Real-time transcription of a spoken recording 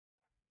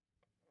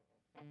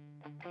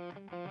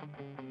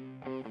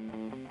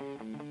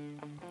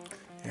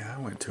Yeah, I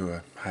went to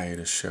a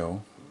hiatus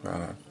show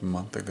about a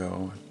month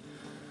ago.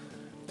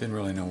 Didn't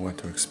really know what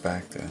to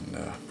expect, and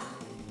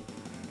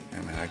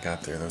I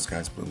got there. Those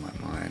guys blew my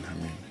mind. I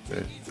mean,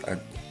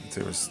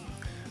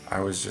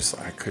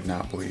 I could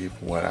not believe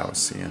what I was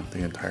seeing.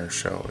 The entire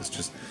show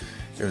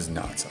it was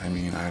nuts. I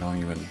mean, I'm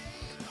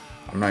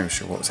not even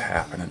sure what was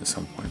happening at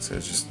some points. It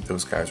was just,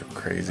 those guys were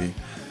crazy.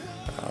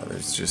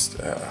 There's just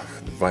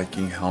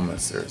Viking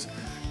helmets. There's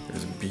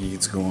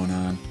beads going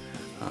on.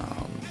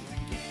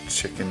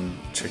 Chicken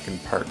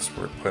parts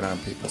were put on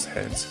people's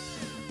heads.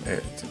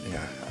 It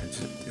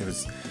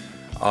was.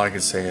 All I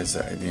could say is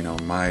that,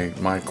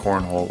 my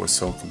cornhole was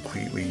so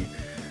completely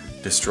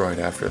destroyed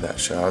after that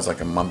show. I was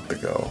like a month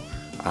ago.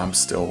 I'm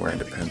still wearing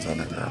Depends on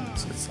the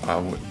Garments.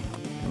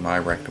 My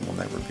rectum will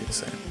never be the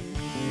same.